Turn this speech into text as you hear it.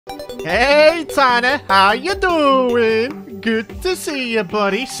Hey, Tanner, how you doing? Good to see you,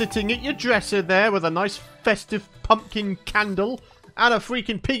 buddy. Sitting at your dresser there with a nice festive pumpkin candle and a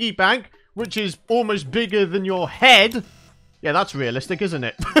freaking piggy bank, which is almost bigger than your head. Yeah, that's realistic, isn't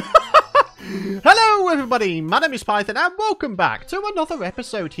it? Hello, everybody. My name is Python, and welcome back to another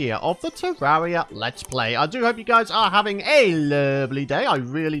episode here of the Terraria Let's Play. I do hope you guys are having a lovely day. I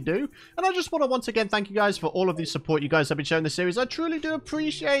really do. And I just want to once again thank you guys for all of the support you guys have been showing the series. I truly do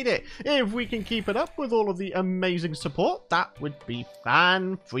appreciate it. If we can keep it up with all of the amazing support, that would be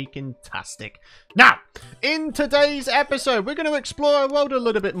fan-freaking-tastic. Now, in today's episode, we're going to explore our world a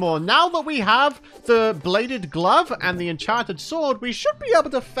little bit more. Now that we have the bladed glove and the enchanted sword, we should be able to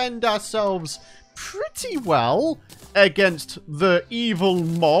defend ourselves pretty well against the evil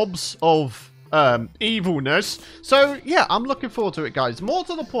mobs of evilness. So, yeah, I'm looking forward to it, guys. More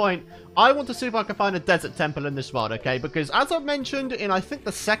to the point, I want to see if I can find a desert temple in this world, okay? Because as I mentioned in, I think,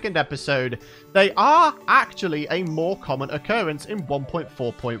 the second episode, they are actually a more common occurrence in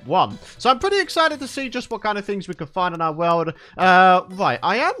 1.4.1. So I'm pretty excited to see just what kind of things we can find in our world. Right,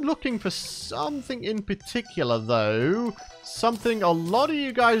 I am looking for something in particular, though. Something a lot of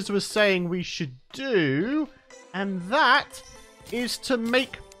you guys were saying we should do, and that is to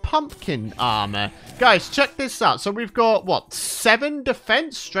make pumpkin armor. Guys, check this out. So we've got, what, 7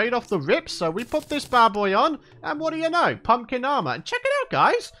 defense straight off the rip. So we put this bad boy on, and what do you know? Pumpkin armor. And check it out,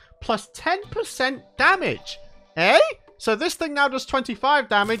 guys. Plus 10% damage. Eh? So this thing now does 25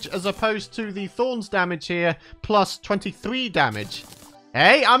 damage as opposed to the thorns damage here, plus 23 damage.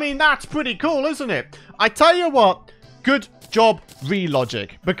 Eh? I mean, that's pretty cool, isn't it? I tell you what, good job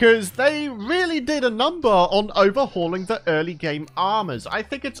Relogic, because they really did a number on overhauling the early game armors. I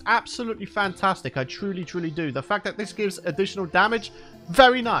think it's absolutely fantastic. I truly do. The fact that this gives additional damage,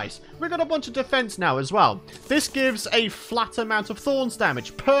 very nice. We've got a bunch of defense now as well. This gives a flat amount of thorns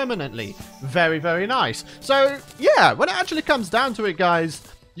damage permanently. Very nice. So yeah, when it actually comes down to it, guys,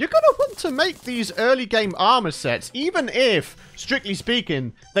 you're going to want to make these early game armor sets, even if, strictly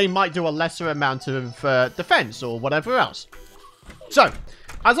speaking, they might do a lesser amount of defense or whatever else. So,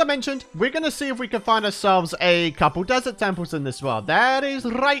 as I mentioned, we're going to see if we can find ourselves a couple desert temples in this world. That is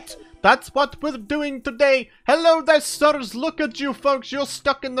right. That's what we're doing today. Hello there, sirs. Look at you, folks. You're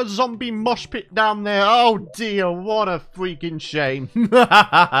stuck in the zombie mosh pit down there. Oh, dear. What a freaking shame.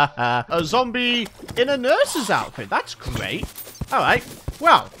 A zombie in a nurse's outfit. That's great. All right.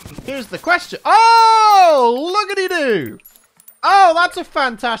 Well, here's the question. Oh, lookity-doo. Oh, that's a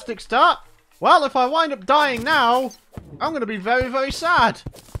fantastic start. Well, if I wind up dying now, I'm going to be very sad.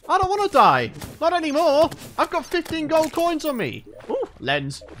 I don't want to die. Not anymore. I've got 15 gold coins on me. Ooh,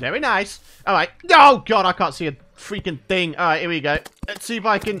 lens. Very nice. All right. Oh, God, I can't see a freaking thing. All right, here we go. Let's see if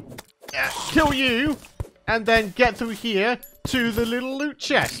I can kill you and then get through here to the little loot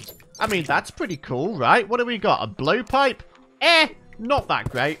chest. I mean, that's pretty cool, right? What do we got? A blowpipe? Not that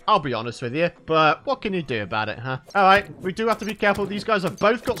great, I'll be honest with you, but what can you do about it, huh? Alright, we do have to be careful. These guys have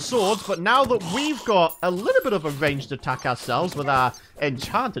both got swords, but now that we've got a little bit of a ranged attack ourselves with our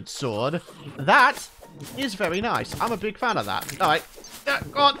enchanted sword, that is very nice. I'm a big fan of that. Alright,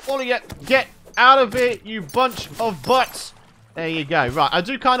 go on, all of you, get out of it, you bunch of butts. There you go. Right, I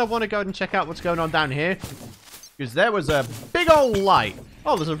do kind of want to go and check out what's going on down here, because there was a big old light.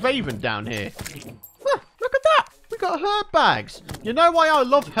 Oh, there's a raven down here. Huh, look at that. We got herb bags. You know why I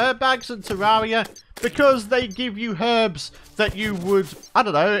love herb bags in Terraria? Because they give you herbs that you would, I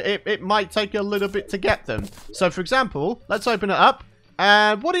don't know, it might take a little bit to get them. So, for example, let's open it up.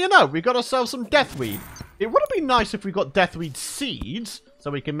 And what do you know? We got ourselves some deathweed. It would be nice if we got deathweed seeds, so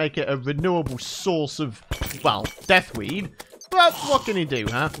we can make it a renewable source of, well, deathweed. But what can you do,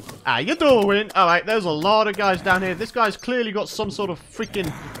 huh? How you doing? Alright, there's a lot of guys down here. This guy's clearly got some sort of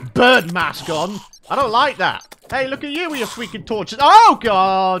freaking bird mask on. I don't like that. Hey, look at you with your freaking torches. Oh,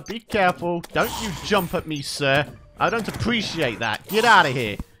 God. Be careful. Don't you jump at me, sir. I don't appreciate that. Get out of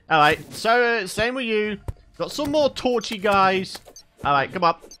here. Alright, so same with you. Got some more torchy guys. Alright, come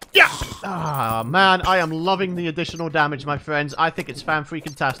up. Yeah! Ah, man, I am loving the additional damage, my friends. I think it's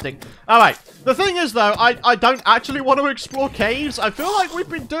fan-freaking-tastic. Alright, the thing is, though, I don't actually want to explore caves. I feel like we've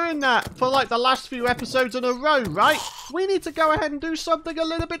been doing that for, like, the last few episodes in a row, right? We need to go ahead and do something a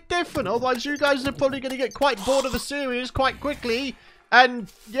little bit different. Otherwise, you guys are probably going to get quite bored of the series quite quickly.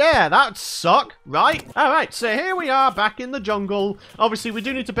 And, yeah, that'd suck, right? Alright, so here we are back in the jungle. Obviously, we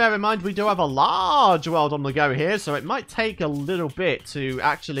do need to bear in mind we do have a large world on the go here, so it might take a little bit to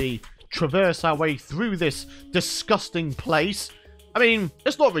actually traverse our way through this disgusting place. I mean,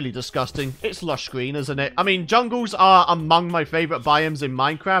 it's not really disgusting. It's lush green, isn't it? I mean, jungles are among my favorite biomes in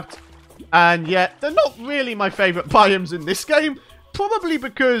Minecraft. And yet, they're not really my favorite biomes in this game. Probably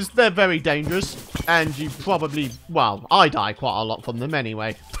because they're very dangerous, and you probably, well, I die quite a lot from them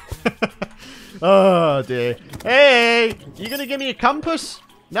anyway. Oh, dear. Hey, you gonna give me a compass?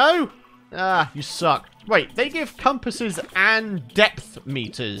 No? Ah, you suck. Wait, they give compasses and depth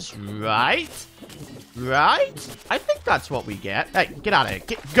meters, right? Right? I think that's what we get. Hey, get out of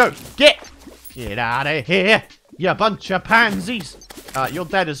here. Get out of here, you bunch of pansies. You're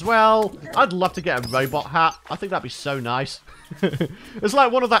dead as well. I'd love to get a robot hat. I think that'd be so nice. It's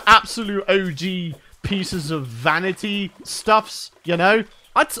like one of the absolute OG pieces of vanity stuffs, you know?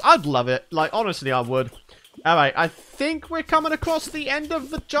 I'd love it. Like, honestly, I would. Alright, I think we're coming across the end of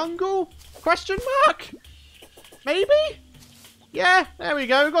the jungle? Question mark? Maybe? Yeah, there we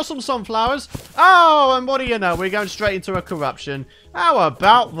go. We've got some sunflowers. Oh, and what do you know? We're going straight into a corruption. How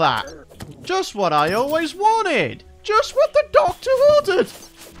about that? Just what I always wanted. Just what the doctor ordered.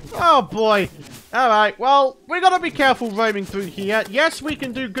 Oh, boy. Alright, well, we gotta be careful roaming through here. Yes, we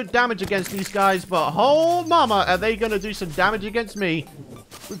can do good damage against these guys, but oh, mama, are they gonna do some damage against me?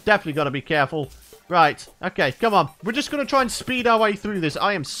 We've definitely gotta be careful. Right, okay, come on. We're just gonna try and speed our way through this.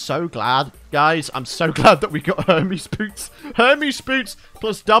 I am so glad, guys. I'm so glad that we got Hermes boots. Hermes boots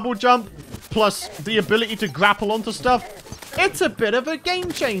plus double jump plus the ability to grapple onto stuff. It's a bit of a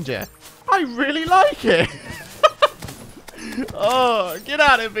game changer. I really like it. Oh, get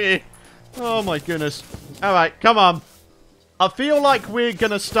out of here. Oh my goodness. Alright, come on. I feel like we're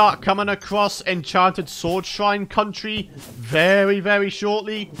gonna start coming across Enchanted Sword Shrine country very, very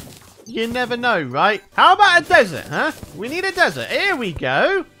shortly. You never know, right? How about a desert, huh? We need a desert. Here we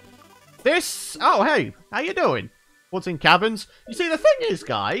go. This... Oh, hey. How you doing? What's in cabins? You see, the thing is,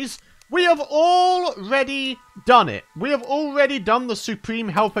 guys, we have already done it. We have already done the Supreme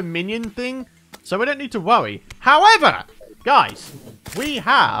Helper Minion thing, so we don't need to worry. However, guys, we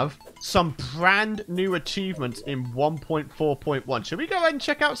have some brand new achievements in 1.4.1. Should we go ahead and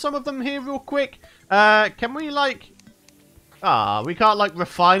check out some of them here real quick? Can we, like... we can't, like,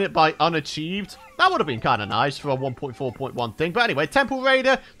 refine it by unachieved. That would have been kind of nice for a 1.4.1 thing. But anyway, Temple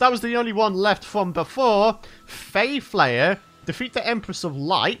Raider, that was the only one left from before. Fey Flayer, defeat the Empress of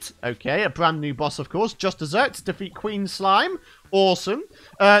Light. Okay, a brand new boss, of course. Just Desserts, defeat Queen Slime. Awesome.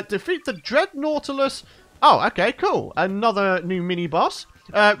 Defeat the Dread Nautilus. Oh, okay, cool. Another new mini-boss.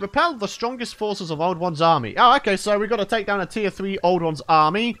 Repel the strongest forces of Old One's army. Oh, okay, so we've got to take down a tier 3 Old One's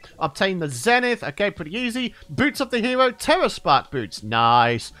army. Obtain the Zenith. Okay, pretty easy. Boots of the Hero. Terror Spark boots.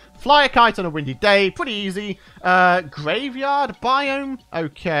 Nice. Fly a kite on a windy day. Pretty easy. Graveyard biome.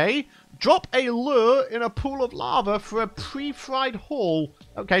 Okay. Drop a lure in a pool of lava for a pre-fried haul.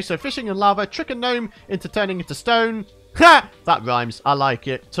 Okay, so fishing in lava. Trick a gnome into turning into stone. Ha! That rhymes. I like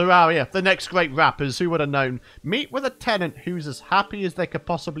it. Terraria, the next great rappers. Who would have known? Meet with a tenant who's as happy as they could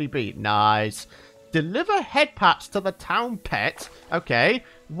possibly be. Nice. Deliver head pats to the town pet. Okay.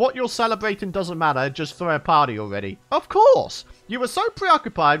 What you're celebrating doesn't matter. Just throw a party already. Of course. You were so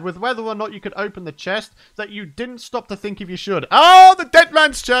preoccupied with whether or not you could open the chest that you didn't stop to think if you should. Oh, the dead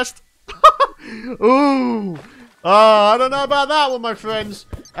man's chest. Ooh. Oh, I don't know about that one, my friends.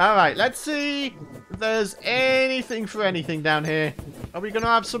 Alright, let's see if there's anything for anything down here. Are we going to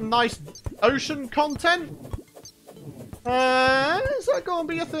have some nice ocean content? Is that going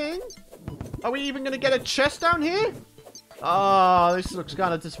to be a thing? Are we even going to get a chest down here? Oh, this looks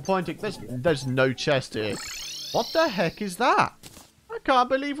kind of disappointing. There's no chest here. What the heck is that? I can't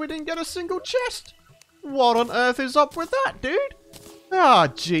believe we didn't get a single chest. What on earth is up with that, dude? Ah,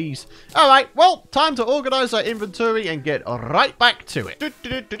 oh, jeez. Alright, well, time to organise our inventory and get right back to it.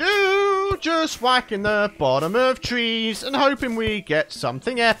 Just whacking the bottom of trees and hoping we get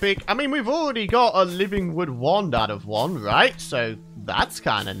something epic. I mean, we've already got a living wood wand out of one, right? So that's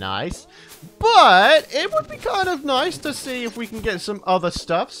kind of nice. But it would be kind of nice to see if we can get some other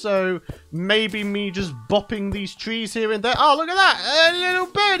stuff. So maybe me just bopping these trees here and there. Oh, look at that. A little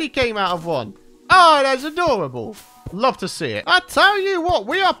birdie came out of one. Oh, that's adorable. Love to see it. I tell you what,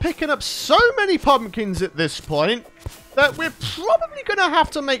 we are picking up so many pumpkins at this point that we're probably going to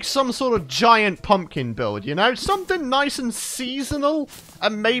have to make some sort of giant pumpkin build, you know? Something nice and seasonal,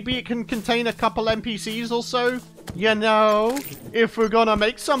 and maybe it can contain a couple NPCs or so. You know, if we're going to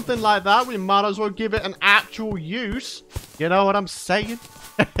make something like that, we might as well give it an actual use. You know what I'm saying?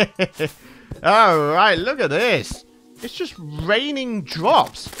 Alright, look at this. It's just raining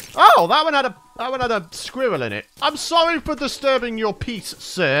drops. Oh, that one had a squirrel in it. I'm sorry for disturbing your peace,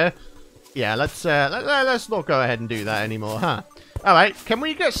 sir. Yeah, let's not go ahead and do that anymore, huh? All right, can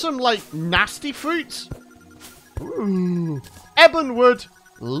we get some like nasty fruits? Ooh, ebonwood.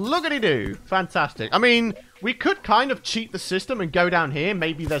 Lookity-doo. Fantastic. I mean, we could kind of cheat the system and go down here.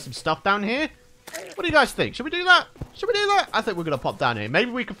 Maybe there's some stuff down here. What do you guys think? Should we do that? Should we do that? I think we're going to pop down here.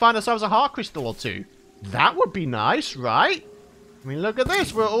 Maybe we can find ourselves a heart crystal or two. That would be nice, right? I mean, look at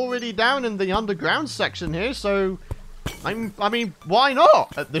this. We're already down in the underground section here, so... I mean, why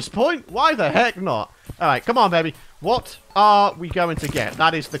not at this point? Why the heck not? Alright, come on, baby. What are we going to get?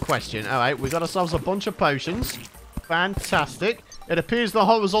 That is the question. Alright, we got ourselves a bunch of potions. Fantastic. It appears the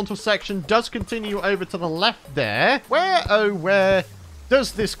horizontal section does continue over to the left there. Where, oh, where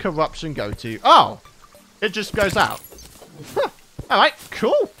does this corruption go to? Oh, it just goes out. Huh. Alright,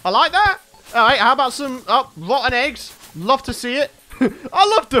 cool. I like that. Alright, how about some rotten eggs? Love to see it. I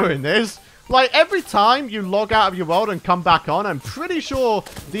love doing this. Like, every time you log out of your world and come back on, I'm pretty sure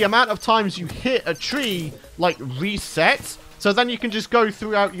the amount of times you hit a tree, like, resets. So then you can just go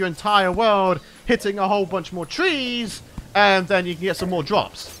throughout your entire world, hitting a whole bunch more trees, and then you can get some more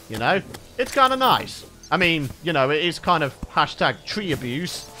drops, you know? It's kind of nice. I mean, you know, it is kind of hashtag tree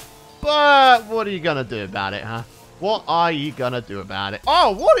abuse. But what are you going to do about it, huh? What are you going to do about it?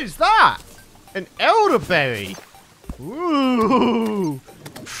 Oh, what is that? An elderberry. Ooh.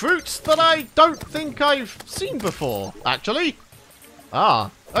 Fruits that I don't think I've seen before, actually. Ah,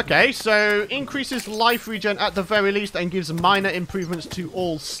 okay. So, increases life regen at the very least and gives minor improvements to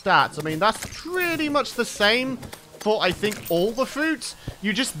all stats. I mean, that's pretty much the same for, I think, all the fruits.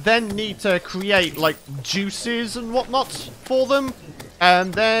 You just then need to create, like, juices and whatnot for them.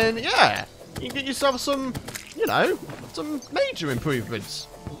 And then, yeah, you can get yourself some, you know, some major improvements.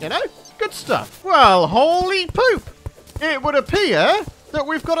 You know? Good stuff. Well, holy poop. It would appear that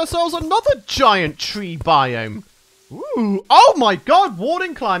we've got ourselves another giant tree biome. Ooh. Oh my god,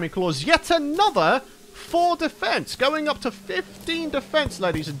 warning climbing claws. Yet another 4 defense. Going up to 15 defense,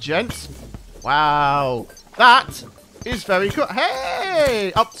 ladies and gents. Wow. That is very good.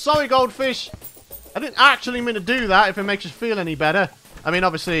 Hey! Oh, sorry, goldfish. I didn't actually mean to do that, if it makes you feel any better. I mean,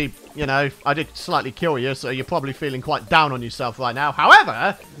 obviously, you know, I did slightly kill you, so you're probably feeling quite down on yourself right now.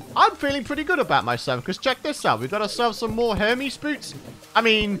 However, I'm feeling pretty good about myself, because check this out. We've got ourselves some more Hermes boots. I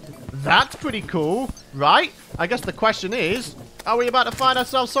mean, that's pretty cool, right? I guess the question is, are we about to find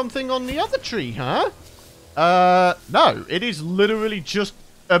ourselves something on the other tree, huh? No. It is literally just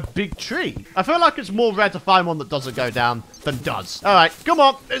a big tree. I feel like it's more rare to find one that doesn't go down than does. All right, come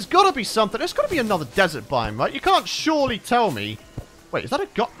on. There's got to be something. There's got to be another desert biome, right? You can't surely tell me... Wait, is that a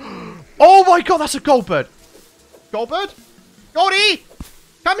gold? Oh my god, that's a goldbird. Goldbird? Goldie!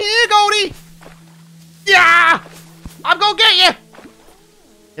 Come here, Goldie! Yeah! I'm gonna get you!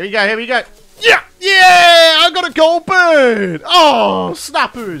 Here we go, here we go. Yeah! Yeah! I got a goldbird! Oh,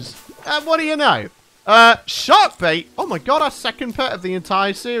 snappers! What do you know? Shark bait? Oh my god, our second pet of the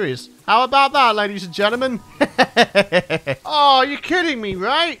entire series. How about that, ladies and gentlemen? Oh, you're kidding me,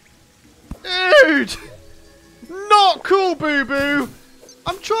 right? Dude! Not cool, boo-boo!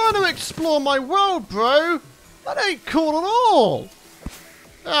 I'm trying to explore my world, bro! That ain't cool at all!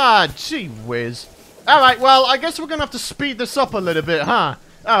 Ah, gee whiz. Alright, well, I guess we're gonna have to speed this up a little bit, huh?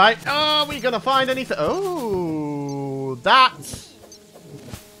 Alright, are we gonna find anything? Oh, that's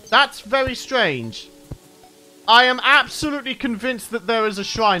very strange. I am absolutely convinced that there is a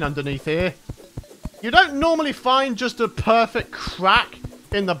shrine underneath here. You don't normally find just a perfect crack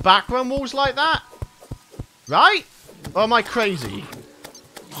in the background walls like that. Right? Or am I crazy?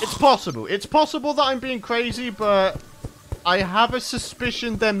 It's possible. It's possible that I'm being crazy, but I have a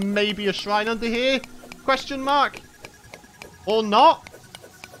suspicion there may be a shrine under here. Question mark? Or not?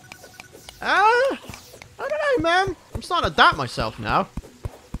 I don't know, man. I'm starting to doubt myself now.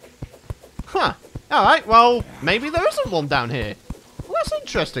 Huh. Alright, well, maybe there isn't one down here. Well, that's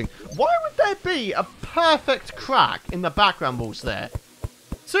interesting. Why would there be a perfect crack in the background walls there?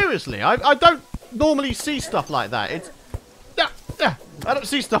 Seriously, I don't normally see stuff like that. It's... I don't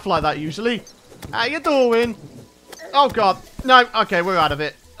see stuff like that usually. How you doing? Oh, God. No. Okay, we're out of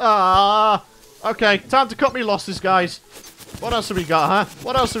it. Okay, time to cut me losses, guys. What else have we got, huh?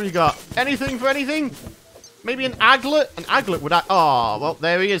 What else have we got? Anything for anything? Maybe an aglet? An aglet would... Oh, well,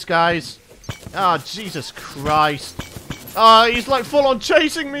 there he is, guys. Oh, Jesus Christ. He's like full-on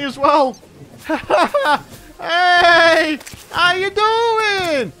chasing me as well. Hey! How you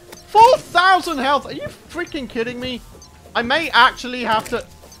doing? 4,000 health. Are you freaking kidding me? I may actually have to...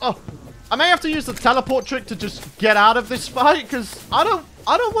 Oh, I may have to use the teleport trick to just get out of this fight, because I don't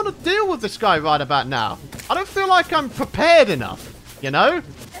want to deal with this guy right about now. I don't feel like I'm prepared enough, you know?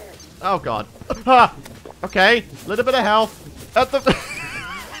 Oh, God. Okay, a little bit of health. At the...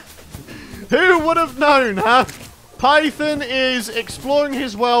 Who would have known, huh? Python is exploring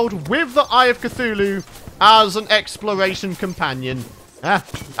his world with the Eye of Cthulhu as an exploration companion.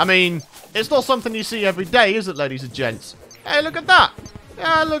 I mean, it's not something you see every day, is it, ladies and gents? Hey, look at that.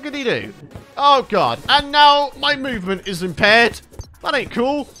 Yeah, look-a-dee-doo. Oh, God. And now my movement is impaired. That ain't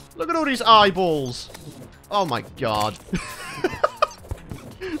cool. Look at all these eyeballs. Oh, my God.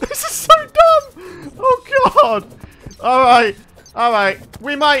 This is so dumb. Oh, God. All right. All right.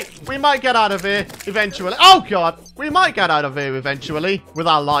 We might get out of here eventually. Oh, God. We might get out of here eventually with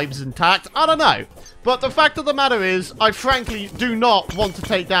our lives intact. I don't know. But the fact of the matter is, I frankly do not want to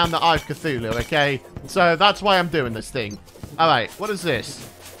take down the Eye of Cthulhu, okay? So that's why I'm doing this thing. All right. What is this?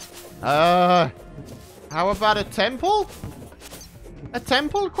 How about a temple? A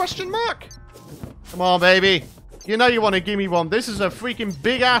temple? Question mark? Come on, baby. You know you want to give me one. This is a freaking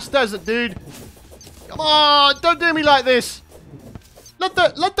big-ass desert, dude. Come on. Don't do me like this. Let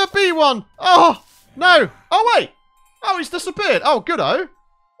there be one. Oh, no. Oh, wait. Oh, he's disappeared. Oh, good-o.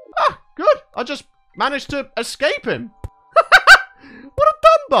 Ah, good. I just managed to escape him. What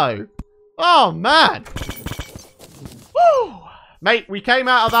a dumbo. Oh, man. Woo. Mate, we came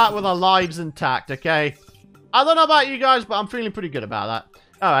out of that with our lives intact, okay? I don't know about you guys, but I'm feeling pretty good about that.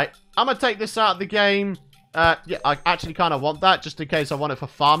 All right. I'm going to take this out of the game. Yeah, I actually kind of want that, just in case I want it for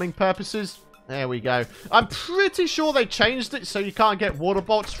farming purposes. There we go. I'm pretty sure they changed it so you can't get water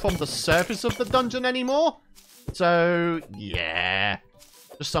bolts from the surface of the dungeon anymore. So, yeah.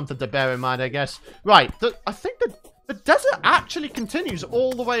 Just something to bear in mind, I guess. Right, I think the desert actually continues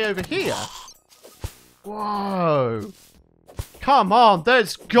all the way over here. Whoa. Come on,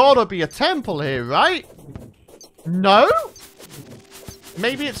 there's gotta be a temple here, right? No?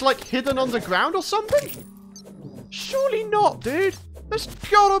 Maybe it's like hidden underground or something? Surely not, dude. There's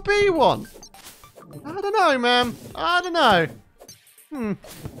gotta be one. I don't know, man. I don't know.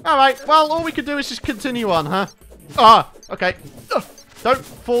 Alright, well, all we can do is just continue on, huh? Ah, okay. Don't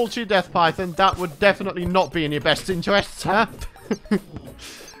fall to your death, Python. That would definitely not be in your best interests, huh?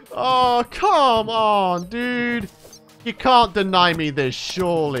 Oh, come on, dude. You can't deny me this,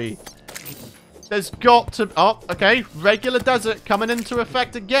 surely. There's got to... Oh, okay. Regular desert coming into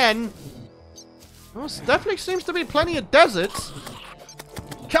effect again. Well, there definitely seems to be plenty of deserts.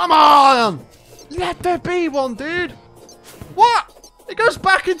 Come on! Let there be one, dude. What? It goes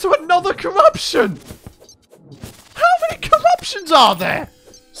back into another corruption. How many corruptions are there?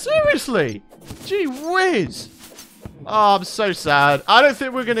 Seriously? Gee whiz. Oh, I'm so sad. I don't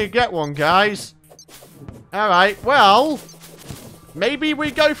think we're going to get one, guys. Alright, well... Maybe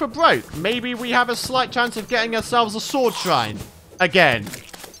we go for broke. Maybe we have a slight chance of getting ourselves a sword shrine. Again.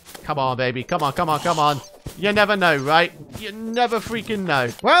 Come on, baby. Come on, come on, come on. You never know, right? You never freaking know.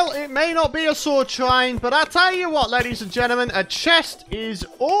 Well, it may not be a sword shrine, but I tell you what, ladies and gentlemen, a chest is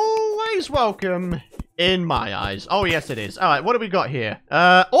always welcome in my eyes. Oh, yes, it is. All right, what do we got here?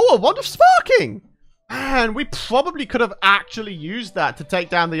 Oh, a wand of sparking. Man, we probably could have actually used that to take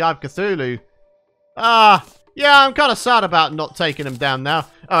down the Eye of Cthulhu. Yeah, I'm kind of sad about not taking them down now.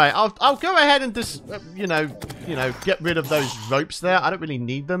 All right, I'll go ahead and just, you know, get rid of those ropes there. I don't really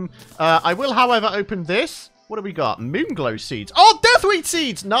need them. I will, however, open this. What do we got? Moonglow seeds. Oh, deathweed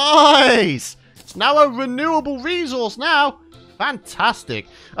seeds! Nice! It's now a renewable resource now. Fantastic.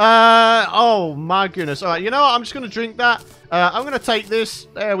 Oh, my goodness. All right, you know what? I'm just going to drink that. I'm going to take this.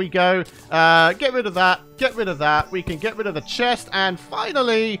 There we go. Get rid of that. Get rid of that. We can get rid of the chest. And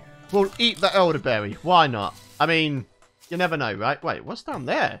finally... we'll eat the elderberry. Why not? I mean, you never know, right? Wait, what's down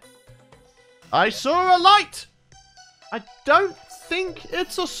there? I saw a light! I don't think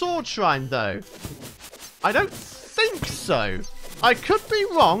it's a sword shrine, though. I don't think so. I could be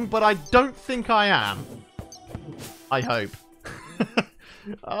wrong, but I don't think I am. I hope.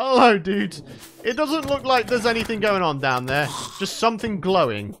 Hello, dude. It doesn't look like there's anything going on down there. Just something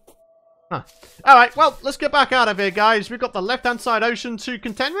glowing. Huh. Alright, well, let's get back out of here, guys. We've got the left-hand side ocean to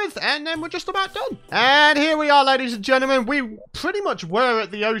contend with, and then we're just about done. And here we are, ladies and gentlemen. We pretty much were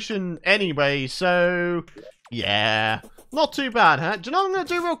at the ocean anyway, so... yeah. Not too bad, huh? Do you know what I'm going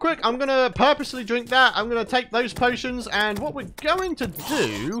to do real quick? I'm going to purposely drink that. I'm going to take those potions, and what we're going to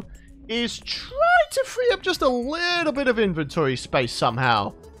do is try to free up just a little bit of inventory space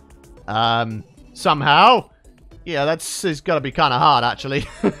somehow. Somehow? Yeah, is got to be kind of hard, actually.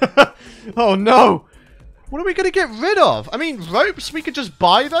 Oh, no. What are we going to get rid of? I mean, ropes, we could just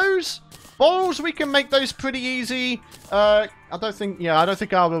buy those. Balls, we can make those pretty easy. I don't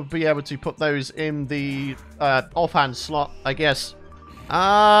think I will be able to put those in the offhand slot, I guess.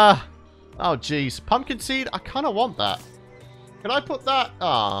 Oh, jeez. Pumpkin seed, I kind of want that. Can I put that?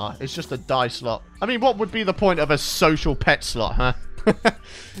 It's just a die slot. I mean, what would be the point of a social pet slot, huh?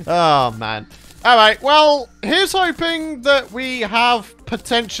 Oh, man. Alright, well, here's hoping that we have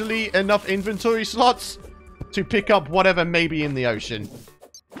potentially enough inventory slots to pick up whatever may be in the ocean.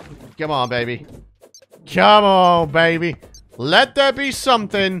 Come on, baby. Come on, baby. Let there be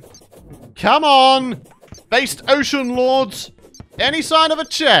something. Come on. Based Ocean Lords. Any sign of a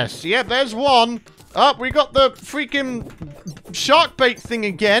chest? Yep, there's one. Oh, we got the freaking shark bait thing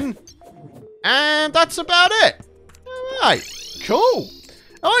again. And that's about it. Alright, cool.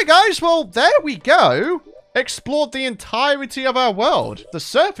 Alright guys, well, there we go. Explored the entirety of our world. The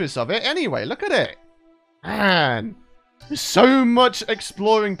surface of it anyway, look at it. Man, there's so much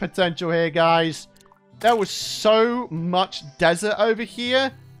exploring potential here, guys. There was so much desert over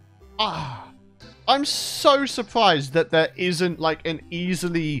here. I'm so surprised that there isn't like an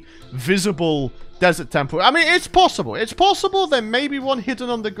easily visible desert temple. I mean, it's possible. It's possible there may be one hidden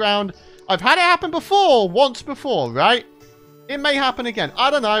underground. I've had it happen before, once before, right? It may happen again.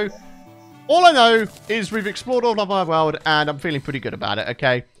 I don't know. All I know is we've explored all of our world, and I'm feeling pretty good about it,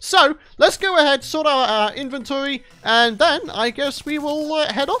 okay? So, let's go ahead, sort out our inventory, and then I guess we will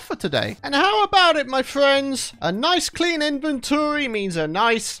head off for today. And how about it, my friends? A nice clean inventory means a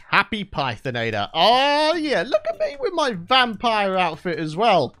nice, happy Pythonator. Oh, yeah, look at me with my vampire outfit as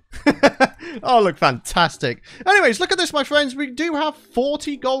well. Oh, look fantastic. Anyways, look at this, my friends. We do have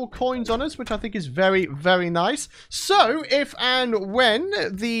 40 gold coins on us, which I think is very, very nice. So, if and when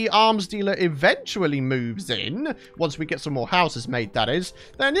the arms dealer eventually moves in, once we get some more houses made, that is,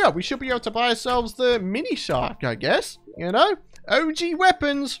 then yeah, we should be able to buy ourselves the mini shark, I guess. You know? OG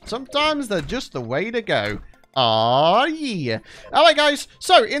weapons. Sometimes they're just the way to go. Ah, yeah. Alright, guys.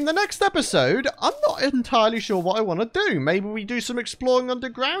 So, in the next episode, I'm not entirely sure what I want to do. Maybe we do some exploring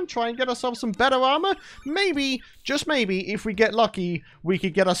underground, try and get ourselves some better armor. Maybe, just maybe, if we get lucky, we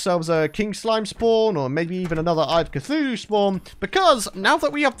could get ourselves a King Slime spawn, or maybe even another Eye of Cthulhu spawn. Because, now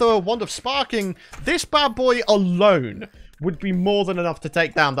that we have the Wand of Sparking, this bad boy alone would be more than enough to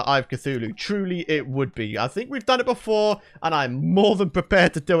take down the Eye of Cthulhu. Truly, it would be. I think we've done it before, and I'm more than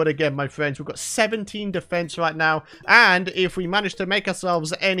prepared to do it again, my friends. We've got 17 defense right now, and if we manage to make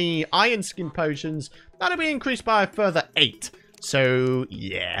ourselves any Iron Skin potions, that'll be increased by a further 8. So,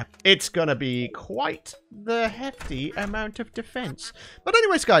 yeah, it's gonna be quite the hefty amount of defense. But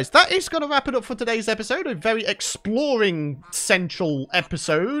anyways, guys, that is gonna wrap it up for today's episode. A very exploring central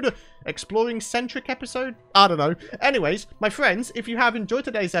episode. Exploring-centric episode? I don't know. Anyways, my friends, if you have enjoyed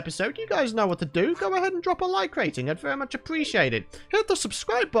today's episode, you guys know what to do. Go ahead and drop a like rating. I'd very much appreciate it. Hit the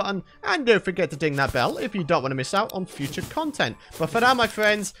subscribe button, and don't forget to ding that bell if you don't want to miss out on future content. But for now, my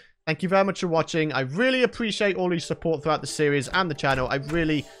friends, thank you very much for watching. I really appreciate all your support throughout the series and the channel. I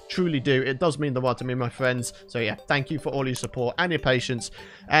really, truly do. It does mean the world to me, my friends. So yeah, thank you for all your support and your patience.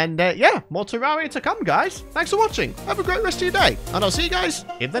 And yeah, more Terraria to come, guys. Thanks for watching. Have a great rest of your day. And I'll see you guys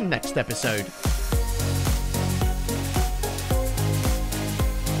in the next episode.